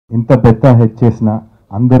ఇంత పెద్ద హెడ్ చేసిన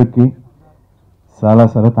అందరికీ చాలా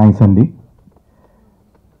చాలా థ్యాంక్స్ అండి.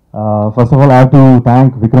 First of all, I have to thank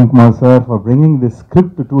Vikram Kumar sir for bringing this script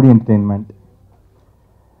to 2D Entertainment.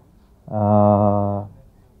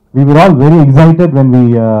 We were all very excited when we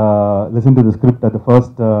listened to the script at the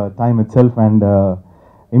first time itself, and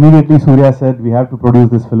immediately Suriya said we have to produce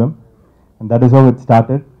this film, and that is how it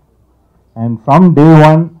started. And from day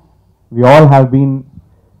one, we all have been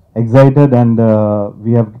excited, and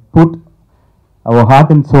we have put our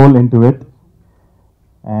heart and soul into it,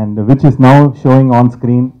 and which is now showing on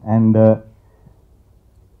screen. And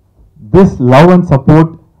this love and support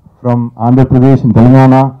from Andhra Pradesh and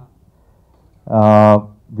Telangana,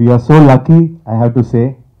 we are so lucky, I have to say.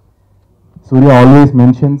 Suriya always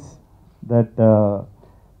mentions that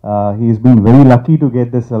he has been very lucky to get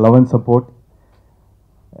this love and support,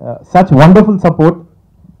 such wonderful support,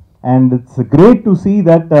 and it's great to see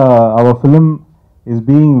that our film is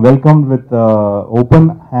being welcomed with open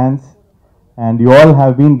hands, and you all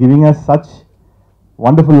have been giving us such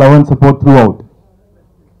wonderful love and support throughout.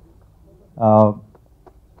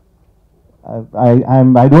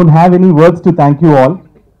 I don't have any words to thank you all.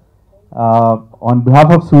 On behalf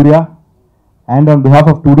of Suriya and on behalf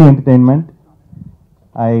of 2D Entertainment,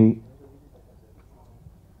 I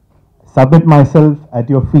submit myself at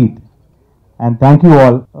your feet and thank you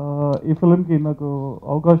all. ఈ ఫిల్మ్కి నాకు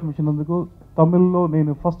అవకాశం ఇచ్చినందుకు, తమిళ్లో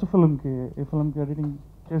నేను first ఫిల్మ్కి ఈ ఫిల్మ్కి editing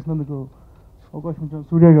చేసినందుకు అవకాశం ఇచ్చిన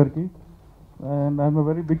సూర్య గారికి, and I'm a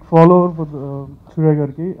very big follower for సూర్య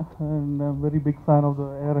గారికి, and I'm very big fan of the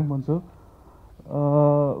AR Rahman sir.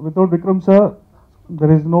 Without Vikram sir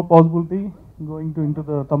there is no possibility going into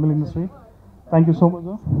the Tamil industry. Thank you so much,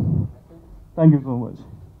 sir. Thank you so much.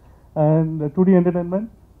 And 2D Entertainment,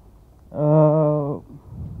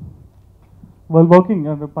 while working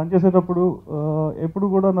and పనిచేసేటప్పుడు ఎప్పుడు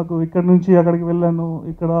కూడా నాకు ఇక్కడ నుంచి అక్కడికి వెళ్ళాను,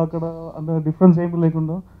 ఇక్కడ అక్కడ అంత డిఫరెన్స్ ఏమి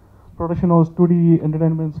లేకుండా ప్రొడక్షన్ హౌస్ 2D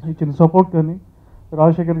Entertainment ఇచ్చిన సపోర్ట్ కానీ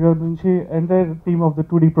రాజశేఖర్ గారి నుంచి entire team of the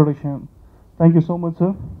 2D production, thank you so much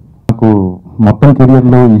sir. నాకు మొత్తం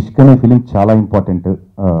కెరియర్లో ఇష్క్ అనే ఫీలింగ్ చాలా ఇంపార్టెంట్.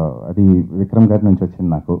 అది విక్రమ్ గారి నుంచి వచ్చింది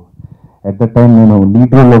నాకు. ఎట్ ద టైం నేను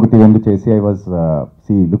లీడ్ రోల్ ఒకటి రెండు చేసి I was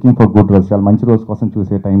looking for good roles, చాలా మంచి రోల్స్ కోసం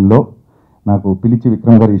చూసే టైంలో నాకు పిలిచి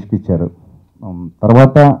విక్రమ్ గారు ఇష్క్ ఇచ్చారు.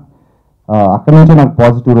 తర్వాత అక్కడి నుంచే నాకు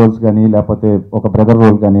పాజిటివ్ రోల్స్ కానీ, లేకపోతే ఒక బ్రదర్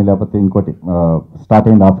రోల్ కానీ, లేకపోతే ఇంకోటి స్టార్ట్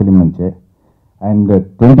అయింది ఆ ఫిలిం నుంచే. And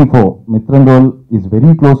 24 Mithran role is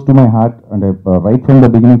very close to my heart. అంటే right from the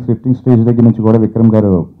beginning scripting stage దగ్గర నుంచి కూడా విక్రమ్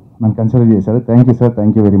గారు నన్ను కన్సిడర్ చేశారు. Thank you sir,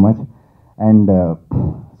 thank you very much. And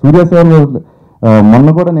Surya sir మొన్న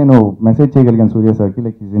కూడా నేను మెసేజ్ చేయగలిగాను సూర్య సార్కి,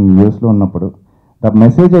 లైక్ ఈజ్ ఇన్ యూఎస్లో ఉన్నప్పుడు. The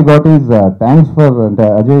message I got is thanks for, అంటే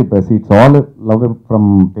Ajay it's all love from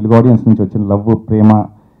Telugu audience నుంచి వచ్చిన లవ్, ప్రేమ.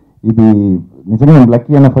 ఇది నిజంగా నేను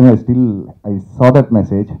లక్కీ ఎనఫ్ అని I saw that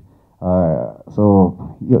message. So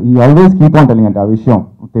ఈ ఆల్వేస్ కీప్ ఆన్ టెలింగ్, అంటే ఆ విషయం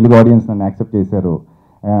తెలుగు ఆడియన్స్ నన్ను యాక్సెప్ట్ చేశారు,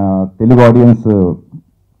 Telugu audience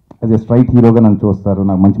as a straight హీరోగా నన్ను చూస్తారు,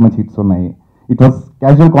 నాకు మంచి మంచి హిట్స్ ఉన్నాయి. It was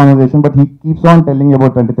casual conversation, but he keeps on telling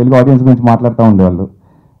about, అంటే తెలుగు ఆడియన్స్ గురించి మాట్లాడుతూ ఉండేవాళ్ళు.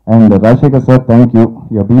 And Rajasekhar sir, thank you,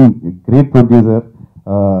 you are being great producer,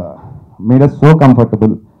 made us so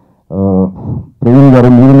comfortable. Praveen గారు,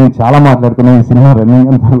 మీరు నేను చాలా మాట్లాడుకున్నాను ఈ సినిమా రన్నింగ్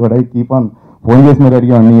అంతా కూడా. కీప్ ఆన్ ఫోన్ చేసి మీరు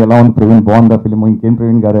అడిగామండి, ఎలా ఉంది ప్రవీణ్, బాగుందా ఫిలిం, ఇంకేం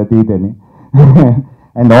ప్రవీణ్ గారు అది ఇది అని.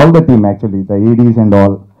 And all the team actually, the Aedes and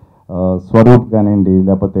all, Swaroop కానివ్వండి,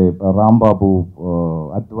 లేకపోతే Rambabu,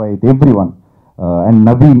 Advait, every one. And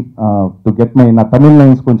Naveen, to get my, నా తమిళ్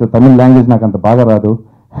లైన్స్, కొంచెం తమిళ్ లాంగ్వేజ్ నాకు అంత బాగా రాదు,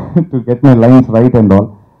 to get my lines right and all.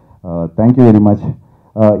 Thank you very much.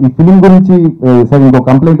 ఈ ఫిలిం గురించి సార్ ఇంకో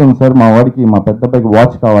కంప్లైంట్ ఉంది సార్, మా వాడికి, మా పెద్ద అబ్బాయికి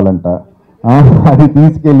వాచ్ కావాలంట. అది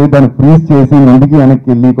తీసుకెళ్ళి దాన్ని ఫ్రీజ్ చేసి ఇంటికి వెనక్కి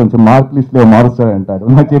వెళ్ళి కొంచెం మార్క్ లిస్ట్లో మారుస్తారంటాడు,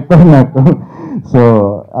 నాకు చెప్పారు నాకు. సో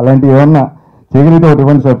అలాంటివి ఏమన్నా చేయగలిగితే ఒకటి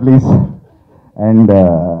ఇవ్వండి సార్ ప్లీజ్. అండ్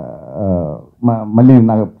మళ్ళీ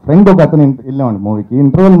నా ఫ్రెండ్ ఒక అతను వెళ్ళామండి మూవీకి,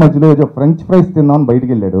 ఇంటర్వెల్ మధ్యలో ఏదో ఫ్రెంచ్ ఫ్రైస్ తిందామని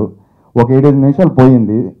బయటికి వెళ్ళాడు. ఒక 7-8 నిమిషాలు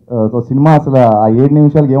పోయింది. సో సినిమా అసలు ఆ 7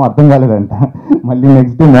 నిమిషాలకి ఏం అర్థం కాలేదంట. మళ్ళీ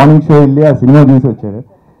నెక్స్ట్ డే మార్నింగ్ షో వెళ్ళి ఆ సినిమా చూసి వచ్చాడు.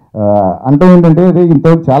 అంటే ఏంటంటే, అదే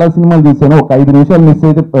ఇంతవరకు చాలా సినిమాలు చూసాను, ఒక 5 నిమిషాలు మిస్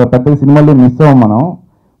అయితే పెద్దగా సినిమాల్లో మిస్ అవ్వం మనం.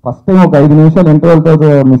 ఫస్ట్ టైం ఒక 5 నిమిషాలు ఇంటర్వెల్తో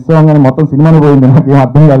మిస్ అవ్వగానే మొత్తం సినిమాని పోయింది, నాకు ఏం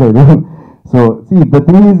అర్థం కాలేదు. So the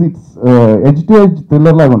thing is, it's edge to edge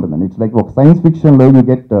thriller లాగా ఉంటుందండి. ఇట్స్ లైక్ ఒక science ఫిక్షన్లో you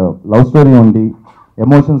get love story ఉండి,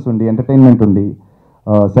 ఎమోషన్స్ ఉండి, ఎంటర్టైన్మెంట్ ఉండి,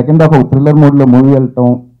 సెకండ్ హాఫ్ ఒక థ్రిల్లర్ మోడ్లో మూవీ వెళ్ళటం,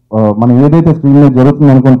 మనం ఏదైతే స్క్రీన్ మీద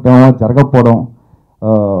జరుగుతుంది అనుకుంటామో జరగకపోవడం,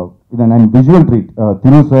 ఇదని. And visual treat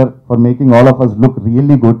Thiru sir for making all of us look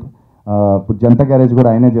really good. ఇప్పుడు జనతా గ్యారేజ్ కూడా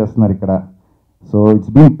ఆయనే చేస్తున్నారు ఇక్కడ. So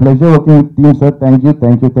it's been pleasure working with team sir. Thank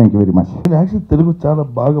you very much. నేను యాక్చువల్లీ తెలుగు చాలా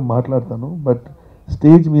బాగా మాట్లాడతాను, బట్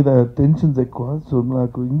స్టేజ్ మీద టెన్షన్స్ ఎక్కువ, సో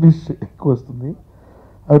నాకు ఇంగ్లీష్ ఎక్కువ వస్తుంది.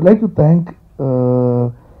 I would like to thank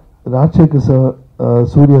Rajasekhar sir,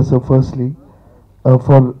 Surya sir firstly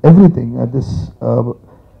for everything at this,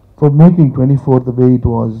 for making 24 the way it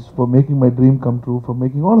was, for making my dream come true, for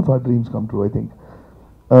making all of our dreams come true. I think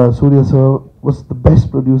Suriya sir was the best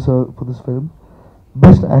producer for this film,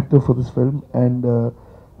 best actor for this film, and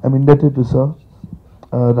I'm indebted to sir.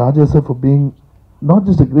 Raja sir for being not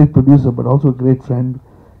just a great producer but also a great friend.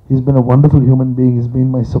 He's been a wonderful human being. He's been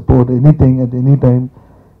my support, anything at any time.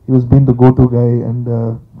 He has been the go-to guy, and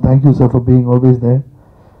thank you sir for being always there.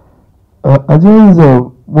 Ajay is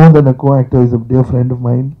more than a co-actor, he's a dear friend of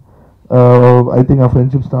mine. I think our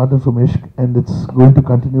friendship started from Ishq, and it's going to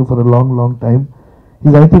continue for a long, long time.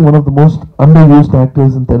 He's, I think, one of the most underused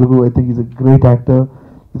actors in Telugu. I think he's a great actor.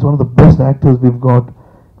 He's one of the best actors we've got,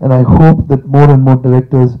 and I hope that more and more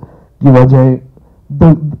directors give Ajay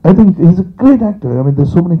I think he's a great actor. I mean,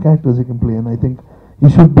 there's so many characters he can play, and I think he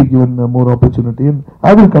should be given more opportunity, and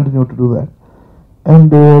I will continue to do that. And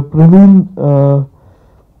Praveen,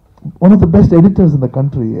 one of the best editors in the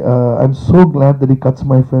country. I'm so glad that he cuts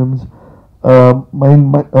my films.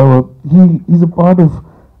 He's a part of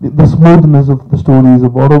the smoothness of the stories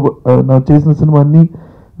of whatever now chasing cinema,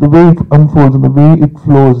 the way it unfolds and the way it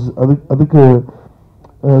flows.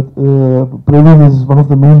 Praveen is one of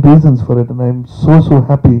the main reasons for it, and I'm so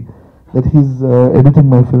happy that he's editing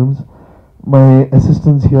my films. My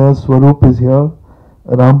assistants here, Swaroop is here,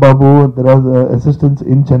 Ram Babu, there are assistants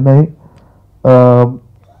in Chennai.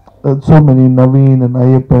 So many, Naveen and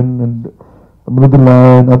Ayyappan and Mridula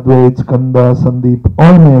and Advait, Skanda, Sandeep,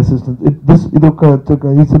 all my assistants.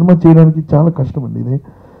 ఈ cinema చేయడానికి చాలా కష్టం అండి ఇది.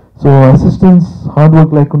 So assistants hard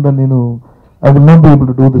work లేకుండా I will not be able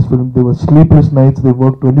to do this film. There were sleepless nights, they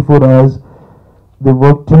worked 24 hours, they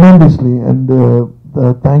worked tremendously, and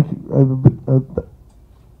thank you.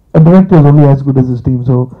 A director is only as good as his team,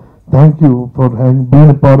 so thank you for being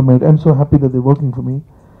a part of it. I'm so happy that they're working for me.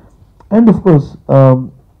 And of course,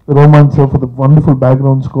 Roman sir for the wonderful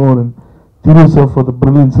background score, and Thiru sir for the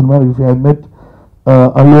brilliant cinematography. I met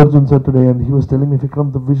Allu Arjun sir today, and he was telling me, Vikram,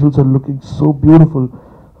 the visuals are looking so beautiful.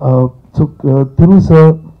 Thiru sir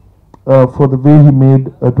for the way he made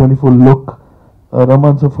 24 look,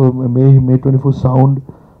 Raman sir for the way he made 24 sound,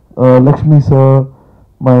 Lakshmi sir,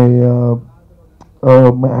 my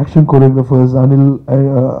action choreographers, Anil,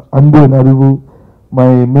 Andu and Arivu, my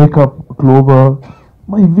makeup, Clover,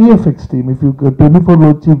 my VFX team. If you 24 లో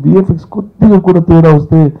వచ్చి VFX కొద్దిగా కూడా తేడా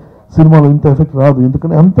వస్తే సినిమాలో ఇంత effect రాదు.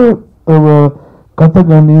 ఎందుకంటే అంత కథ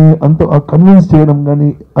కానీ అంత కన్విన్స్ చేయడం కానీ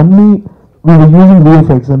అన్నీ we were using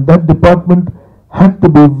VFX, and that department had to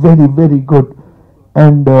be very good.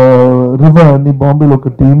 And Riva and Bombay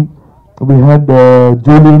local team, we had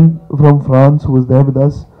Julien from France who was there with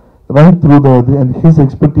us right through and his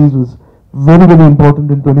expertise was very important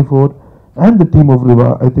in 24, and the team of Riva.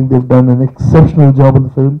 I think they've done an exceptional job in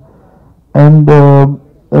the film. And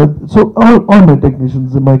so all my technicians,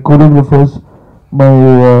 my choreographers, my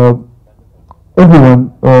everyone,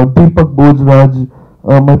 Deepak Bojraj,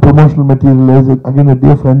 my promotional material is again a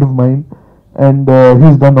dear friend of mine, and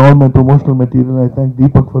he's done all my promotional material. I thank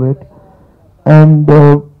Deepak for it. And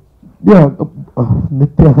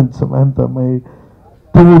Nitya and Samantha, my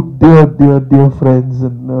two dear friends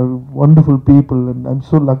and wonderful people, and I'm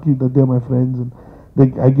so lucky that they're my friends, and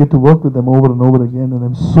I get to work with them over and over again, and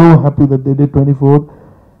I'm so happy that they did 24,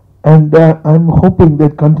 and I'm hoping they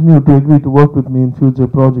continue to agree to work with me in future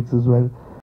projects as well.